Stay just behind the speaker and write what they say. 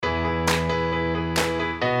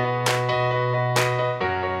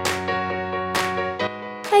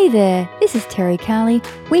Hey there, this is Terry Cowley,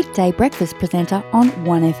 weekday breakfast presenter on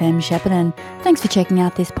 1FM Shepparton. Thanks for checking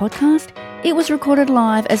out this podcast. It was recorded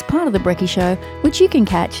live as part of The Brekkie Show, which you can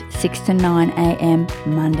catch 6 to 9am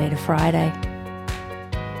Monday to Friday.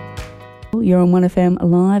 You're on 1FM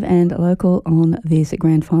live and local on this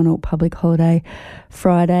grand final public holiday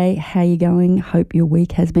Friday. How you going? Hope your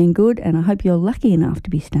week has been good, and I hope you're lucky enough to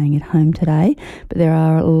be staying at home today. But there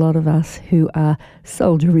are a lot of us who are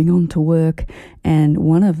soldiering on to work, and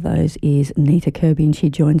one of those is Neta Kirby, and she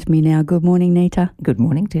joins me now. Good morning, Neta. Good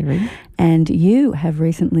morning, Terry. And you have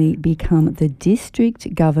recently become the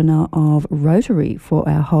District Governor of Rotary for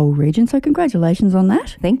our whole region, so congratulations on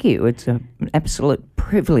that. Thank you. It's an absolute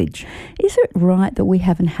privilege. Is it right that we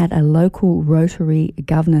haven't had a local Rotary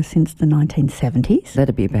governor since the 1970s?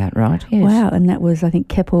 That'd be about right, yes. Wow, and that was, I think,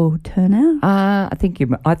 Keppel Turnow? I think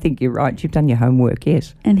you're right. You've done your homework,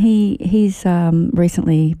 yes. And he's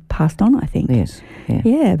recently passed on, I think. Yes, yeah.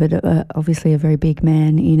 Yeah, but obviously a very big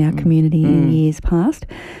man in our community in years past.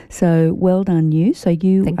 So well done you. So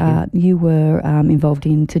you were involved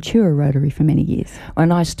in Tatura Rotary for many years.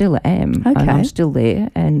 And I still am. Okay. And I'm still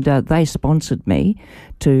there. And they sponsored me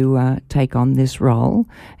to take on this role.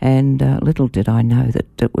 And little did I know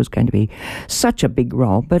that it was going to be such a big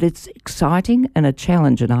role. But it's exciting and a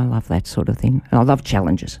challenge, and I love that sort of thing. And I love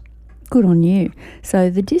challenges. Good on you. So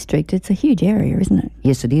the district, it's a huge area, isn't it?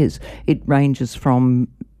 Yes, it is. It ranges from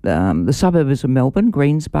the suburbs of Melbourne,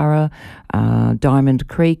 Greensborough, Diamond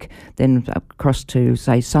Creek, then across to,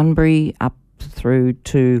 say, Sunbury, up through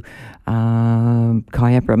to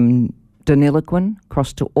Kyabram, Deniliquin,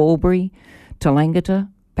 across to Albury, Tallangatta,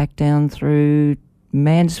 back down through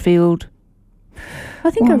Mansfield. I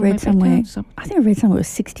think I read somewhere it was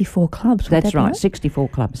 64 clubs. That's right, 64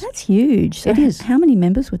 clubs. That's huge. So it is. How many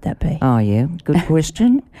members would that be? Oh, yeah, good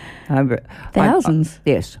question. Thousands?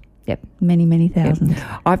 Yes, yep. Many thousands.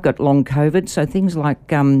 Yep. I've got long COVID, so things like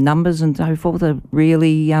numbers and so forth are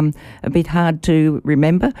really a bit hard to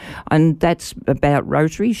remember. And that's about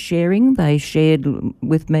Rotary sharing. They shared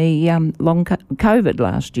with me long COVID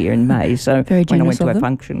last year in May, so Very when I went generous to of a them.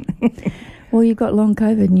 function. Well, you've got long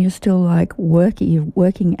COVID and you're still you're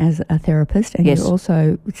working as a therapist, and Yes. you're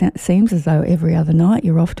also, it seems as though every other night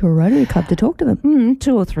you're off to a Rotary club to talk to them.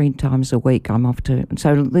 2 or 3 times a week I'm off to.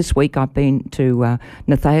 So this week I've been to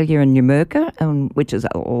Nathalia and Numurkah, which is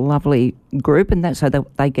a lovely group, and so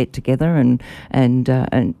they get together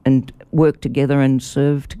and work together and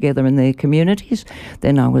serve together in their communities.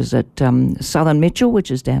 Then I was at Southern Mitchell,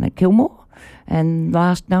 which is down at Kilmore. And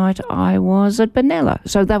last night I was at Benalla.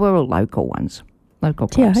 So they were all local ones, local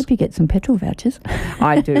clubs. Yeah, I hope you get some petrol vouchers.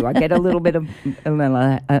 I do. I get a little bit of,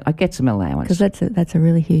 I get some allowance. Because that's a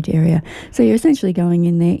really huge area. So you're essentially going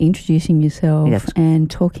in there, introducing yourself, Yes. and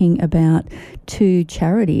talking about 2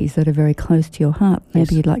 charities that are very close to your heart. Maybe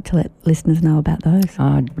Yes. you'd like to let listeners know about those.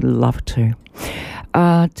 I'd love to.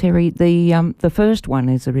 Terry, the first one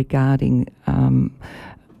is regarding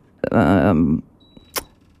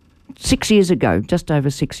 6 years ago, just over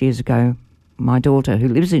 6 years ago, my daughter, who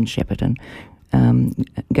lives in Shepparton,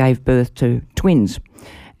 gave birth to twins,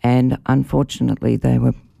 and unfortunately they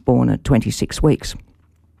were born at 26 weeks.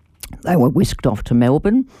 They were whisked off to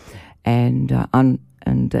Melbourne, and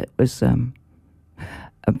it was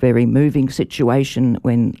a very moving situation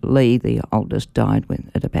when Lee, the oldest, died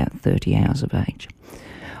at about 30 hours of age.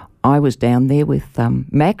 I was down there with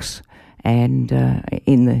Max, and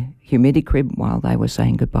in the humidity crib while they were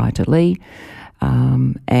saying goodbye to Lee.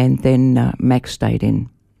 And then Max stayed in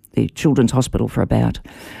the Children's Hospital for about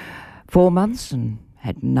 4 months and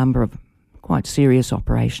had a number of quite serious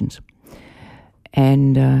operations.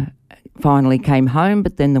 And finally came home,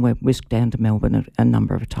 but then they were whisked down to Melbourne a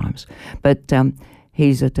number of times. But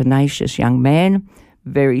he's a tenacious young man,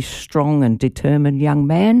 very strong and determined young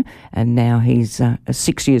man, and now he's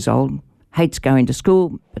 6 years old. Hates going to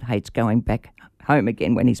school, but hates going back home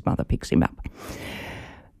again when his mother picks him up.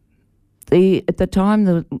 At the time,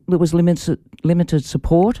 there was limited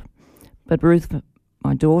support, but Ruth,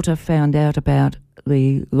 my daughter, found out about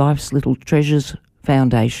the Life's Little Treasures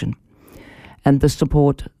Foundation and the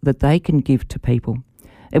support that they can give to people.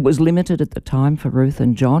 It was limited at the time for Ruth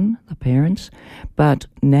and John, the parents, but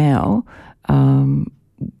now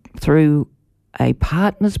through a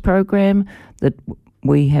partners program that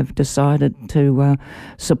we have decided to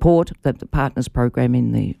support the partners program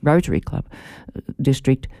in the Rotary Club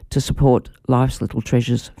district to support Life's Little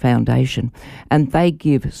Treasures Foundation. And they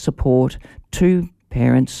give support to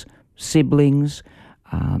parents, siblings,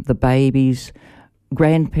 the babies,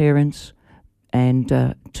 grandparents, and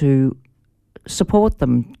to support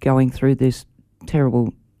them going through this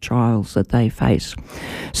terrible trials that they face.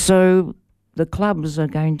 So the clubs are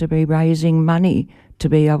going to be raising money to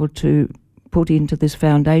be able to put into this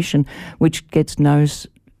foundation, which gets no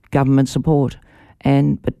government support,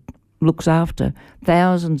 but looks after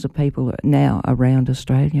thousands of people now around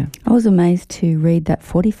Australia. I was amazed to read that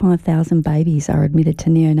 45,000 babies are admitted to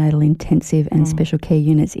neonatal intensive and special care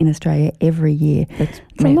units in Australia every year. It's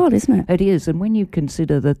a lot, isn't it? It is, and when you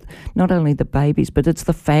consider that not only the babies, but it's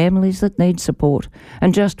the families that need support.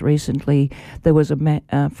 And just recently there was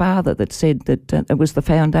a father that said that it was the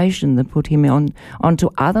foundation that put him onto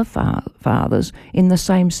other fathers in the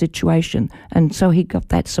same situation, and so he got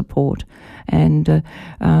that support. And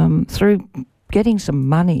through getting some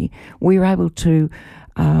money, we were able to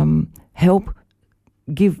help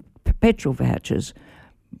give petrol vouchers,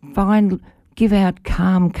 give out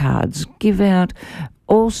calm cards, give out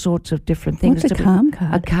all sorts of different things. What's a calm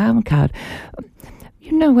card? A calm card.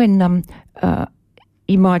 You know when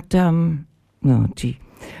you might,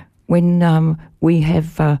 when we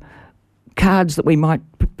have cards that we might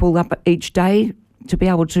pull up each day to be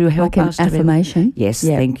able to help like us. An affirmation? Yes,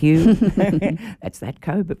 thank you. That's that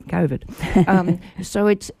COVID. So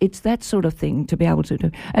it's that sort of thing to be able to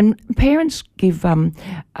do. And parents give,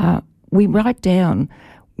 we write down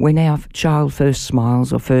when our child first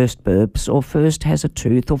smiles or first burps or first has a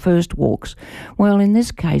tooth or first walks. Well, in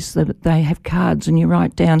this case, they have cards and you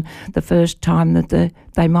write down the first time that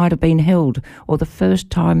they might have been held, or the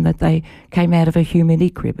first time that they came out of a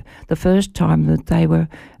humidity crib, the first time that they were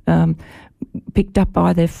picked up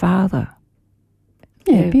by their father.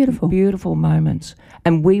 Yeah, beautiful. Beautiful moments.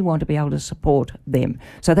 And we want to be able to support them.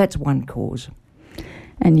 So that's one cause.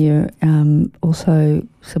 And you're also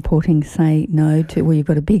supporting Say No to, well, you've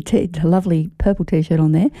got a lovely purple T-shirt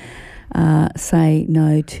on there, Say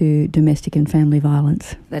No to Domestic and Family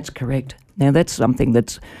Violence. That's correct. Now, that's something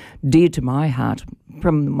that's dear to my heart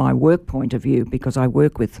from my work point of view, because I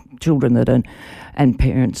work with children and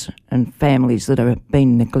parents and families that are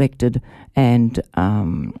being neglected and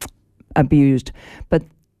abused. But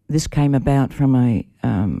this came about from a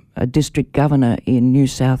district governor in New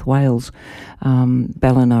South Wales,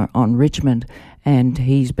 Ballina on Richmond, and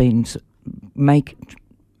he's been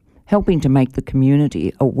helping to make the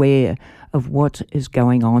community aware of what is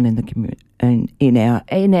going on in the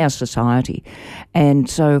in our society. And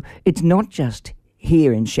so it's not just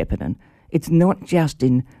here in Shepparton, it's not just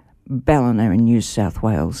in Ballina in New South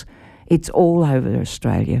Wales. It's all over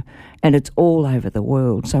Australia and it's all over the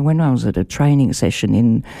world. So when I was at a training session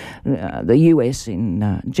in the US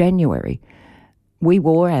in January, we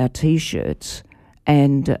wore our T-shirts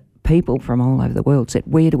and people from all over the world said,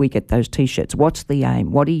 where do we get those T-shirts? What's the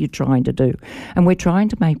aim? What are you trying to do? And we're trying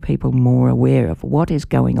to make people more aware of what is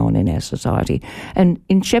going on in our society. And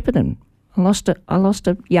in Shepparton, I lost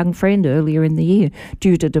a young friend earlier in the year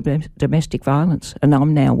due to domestic violence, and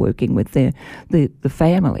I'm now working with the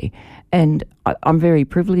family, and I'm very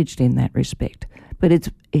privileged in that respect. But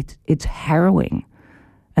it's harrowing,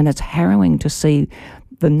 and it's harrowing to see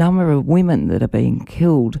the number of women that are being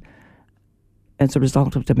killed as a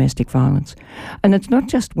result of domestic violence. And it's not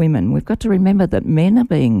just women. We've got to remember that men are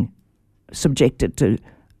being subjected to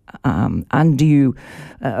undue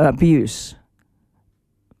abuse.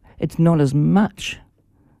 It's not as much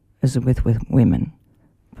as with women,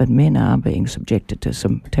 but men are being subjected to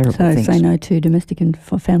some terrible things. So say no to domestic and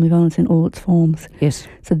family violence in all its forms. Yes.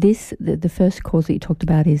 So the first cause that you talked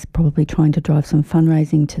about is probably trying to drive some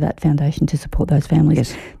fundraising to that foundation to support those families.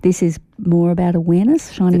 Yes. This is more about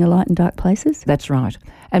awareness, shining a light in dark places? That's right.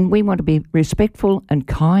 And we want to be respectful and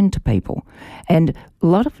kind to people. And a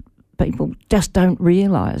lot of people just don't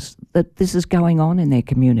realise that this is going on in their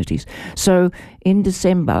communities. So in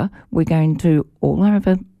December, we're going to all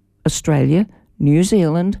over Australia, New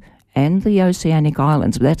Zealand and the Oceanic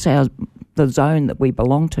Islands. That's the zone that we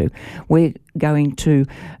belong to. We're going to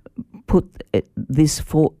put this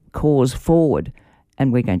cause forward,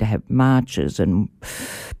 and we're going to have marches and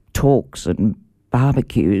talks and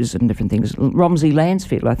barbecues and different things. Romsey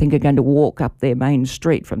Landsfield, I think, are going to walk up their main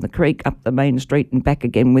street, from the creek up the main street and back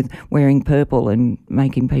again, with wearing purple and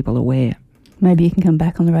making people aware. Maybe you can come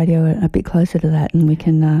back on the radio a bit closer to that and we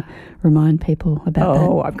can remind people about that.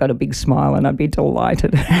 Oh, I've got a big smile and I'd be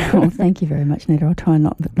delighted. Oh, thank you very much, Neta. I'll try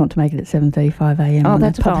not to make it at 7:35 a.m. Oh, on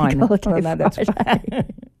that's a public fine. holiday Oh, no, that's Friday.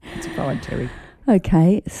 fine. It's fine, Terry.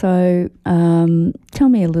 Okay, so tell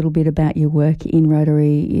me a little bit about your work in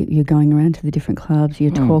Rotary. You're going around to the different clubs.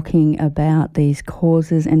 You're talking about these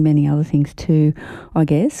causes and many other things too, I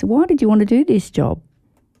guess. Why did you want to do this job?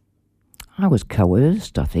 I was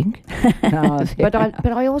coerced, I think. But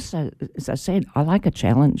I also, as I said, I like a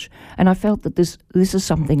challenge, and I felt that this is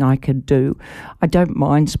something I could do. I don't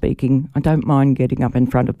mind speaking. I don't mind getting up in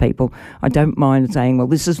front of people. I don't mind saying, well,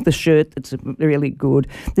 this is the shirt that's really good.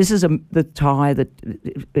 This is the tie that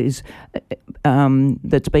is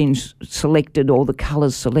that's been selected, or the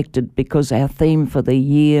colours selected, because our theme for the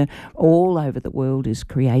year all over the world is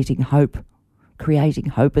creating hope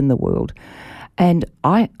in the world. And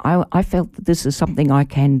I felt that this is something I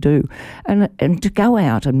can do. And to go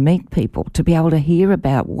out and meet people, to be able to hear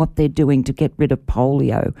about what they're doing to get rid of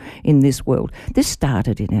polio in this world. This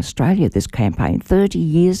started in Australia, this campaign, 30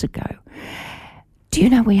 years ago. Do you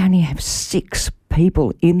know we only have 6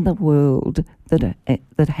 people in the world that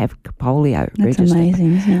have polio registered? That's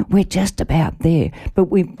amazing, isn't it? We're just about there. But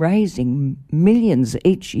we're raising millions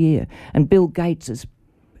each year, and Bill Gates is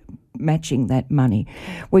matching that money.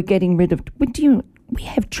 We're getting rid of... We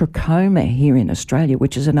have trachoma here in Australia,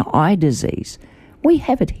 which is an eye disease. We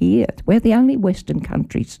have it here. We're the only Western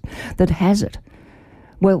countries that has it.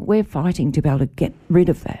 Well, we're fighting to be able to get rid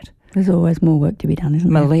of that. There's always more work to be done,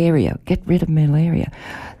 isn't there? Malaria. Get rid of malaria.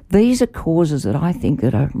 These are causes that I think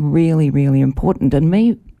that are really, really important. And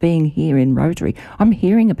me being here in Rotary, I'm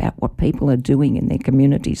hearing about what people are doing in their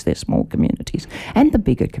communities, their small communities, and the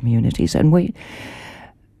bigger communities. And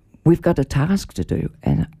we've got a task to do,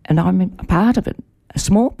 and I'm a part of it, a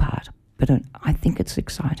small part, but I think it's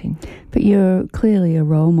exciting. But you're clearly a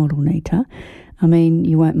role model, Neta. I mean,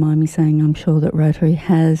 you won't mind me saying, I'm sure that Rotary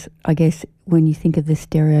has, I guess, when you think of the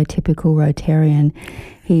stereotypical Rotarian,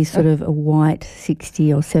 he's sort of a white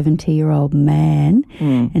 60 or 70-year-old man,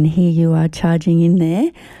 and here you are charging in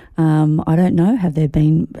there. I don't know, have there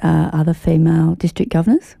been other female district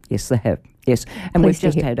governors? Yes, they have. Yes, and we've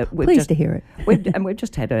just had pleased to hear it. We've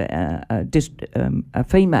just had a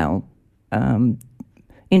female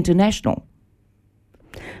international.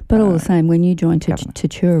 But all the same, when you joined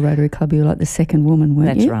Tatura Rotary Club, you were like the second woman,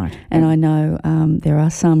 weren't you? That's right. And I know there are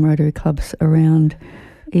some Rotary clubs around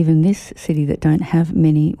even this city that don't have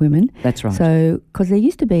many women. That's right. So, because there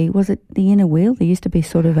used to be, was it the Inner Wheel? There used to be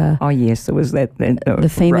sort of a... Oh, yes, there was that. The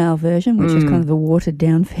female version, which is kind of a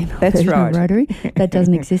watered-down female version of Rotary. That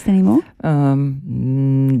doesn't exist anymore?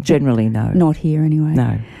 Generally, no. Not here, anyway.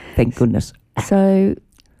 No, thank goodness. So,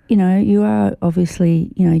 you know, you are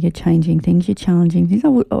obviously, you know, you're changing things, you're challenging things.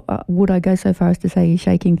 Would I go so far as to say you're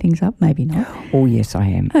shaking things up? Maybe not. Oh, yes, I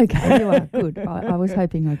am. Okay, you are. Good. I was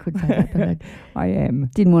hoping I could say that, but I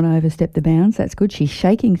am. Didn't want to overstep the bounds. That's good. She's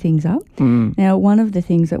shaking things up. Now, one of the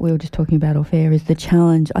things that we were just talking about off air is the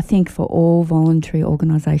challenge, I think, for all voluntary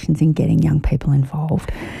organisations in getting young people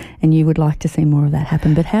involved. And you would like to see more of that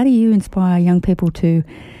happen. But how do you inspire young people to...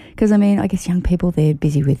 Because, I mean, I guess young people, they're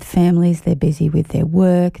busy with families, they're busy with their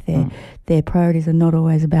work, their priorities are not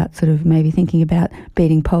always about sort of maybe thinking about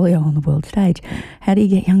beating polio on the world stage. How do you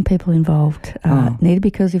get young people involved, Neta?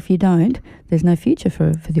 Because if you don't, there's no future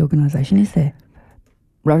for the organisation, is there?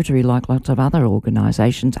 Rotary, like lots of other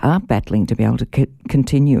organisations, are battling to be able to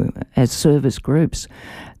continue as service groups.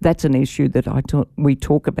 That's an issue that we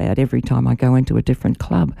talk about every time I go into a different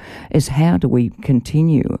club, is how do we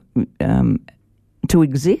continue to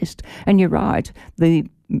exist. And you're right, the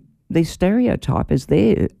stereotype is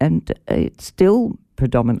there, and it's still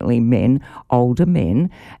predominantly men, older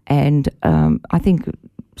men, and I think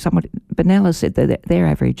Benella said that their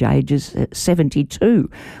average age is 72.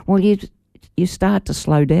 Well, you start to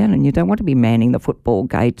slow down, and you don't want to be manning the football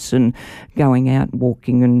gates and going out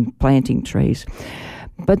walking and planting trees.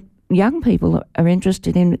 But young people are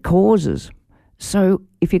interested in causes. So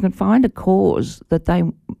if you can find a cause that they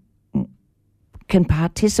can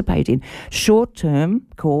participate in, short-term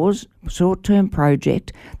cause, short-term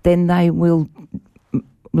project, then they will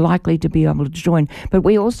likely to be able to join. But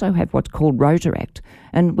we also have what's called Rotaract,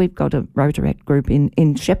 and we've got a Rotaract group in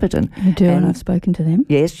Shepparton. You do, and I've spoken to them.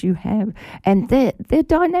 Yes, you have. And they're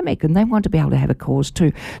dynamic, and they want to be able to have a cause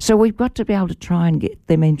too. So we've got to be able to try and get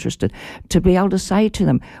them interested, to be able to say to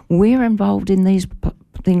them, we're involved in these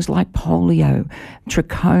things like polio,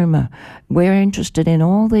 trachoma. We're interested in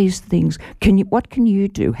all these things. What can you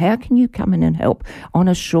do? How can you come in and help on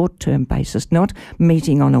a short-term basis, not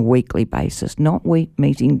meeting on a weekly basis, not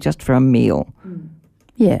meeting just for a meal?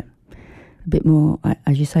 Yeah, a bit more,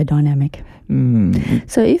 as you say, dynamic.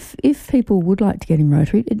 So if people would like to get in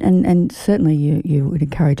Rotary, and certainly you would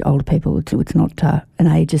encourage older people, it's not an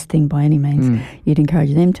ageist thing by any means, you'd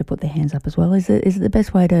encourage them to put their hands up as well. Is it the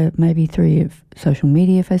best way to, maybe through your social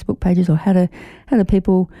media, Facebook pages, or how do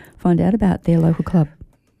people find out about their local club?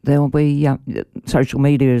 there'll be social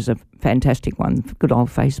media is a fantastic one. Good old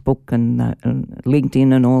Facebook and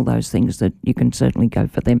LinkedIn and all those things that you can certainly go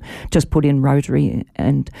for them. Just put in Rotary,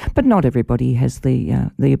 but not everybody has the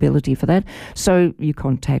ability for that. So you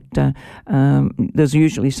contact. There's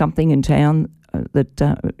usually something in town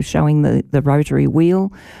that showing the Rotary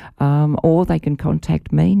wheel, or they can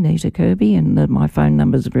contact me, Neta Kirby, and my phone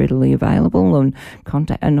number is readily available. And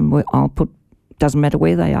contact, and I'll put. Doesn't matter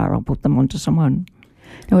where they are. I'll put them onto someone.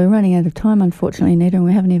 Now, we're running out of time, unfortunately, Neta, and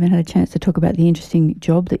we haven't even had a chance to talk about the interesting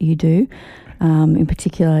job that you do. In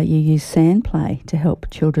particular, you use sand play to help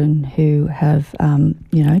children who have,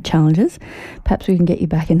 challenges. Perhaps we can get you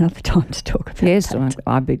back another time to talk about that. Yes,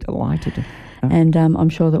 I'd be delighted. And I'm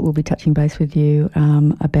sure that we'll be touching base with you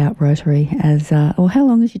about Rotary as, how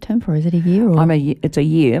long is your term for? Is it a year? Or? It's a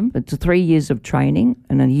year. It's 3 years of training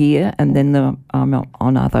and a year, and then I'm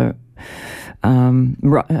on other...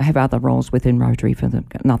 have other roles within Rotary for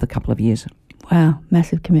another couple of years. Wow,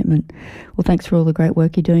 massive commitment. Well, thanks for all the great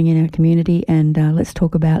work you're doing in our community, and let's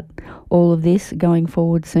talk about all of this going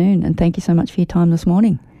forward soon. And thank you so much for your time this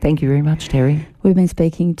morning. Thank you very much, Terry. We've been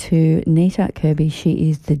speaking to Neta Kirby. She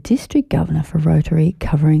is the District Governor for Rotary,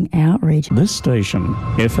 covering our region. This station,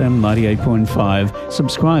 FM 98.5,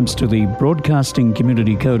 subscribes to the Broadcasting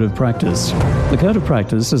Community Code of Practice. The Code of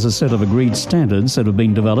Practice is a set of agreed standards that have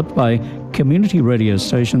been developed by community radio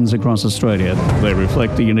stations across Australia. They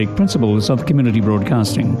reflect the unique principles of community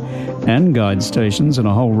broadcasting and guide stations in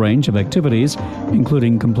a whole range of activities,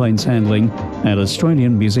 including complaints handling and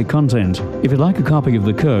Australian music content. If you'd like a copy of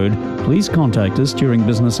the code, please contact us during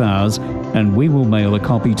business hours and we will mail a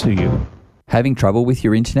copy to you. Having trouble with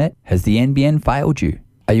your internet? Has the NBN failed you?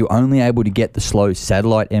 Are you only able to get the slow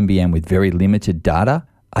satellite NBN with very limited data?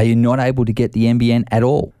 Are you not able to get the NBN at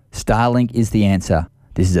all? Starlink is the answer.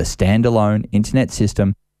 This is a standalone internet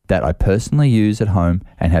system that I personally use at home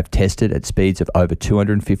and have tested at speeds of over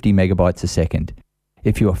 250 megabytes a second.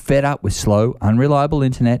 If you are fed up with slow, unreliable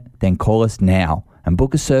internet, then call us now and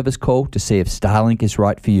book a service call to see if Starlink is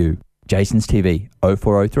right for you. Jason's TV,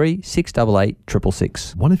 0403 688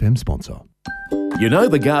 666. 1FM sponsor. You know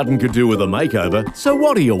the garden could do with a makeover, so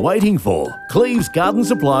what are you waiting for? Cleve's Garden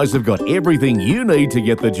Supplies have got everything you need to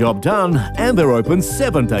get the job done, and they're open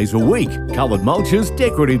 7 days a week. Coloured mulches,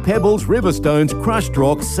 decorative pebbles, river stones, crushed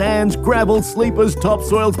rocks, sands, gravel, sleepers,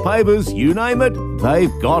 topsoils, pavers, you name it,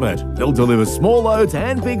 they've got it. They'll deliver small loads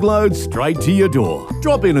and big loads straight to your door.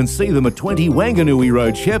 Drop in and see them at 20 Wanganui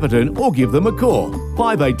Road, Shepparton, or give them a call.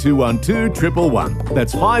 58212 111.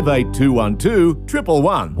 That's 58212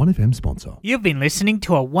 111. 1FM sponsor. You've been listening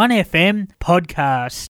to a 1FM podcast.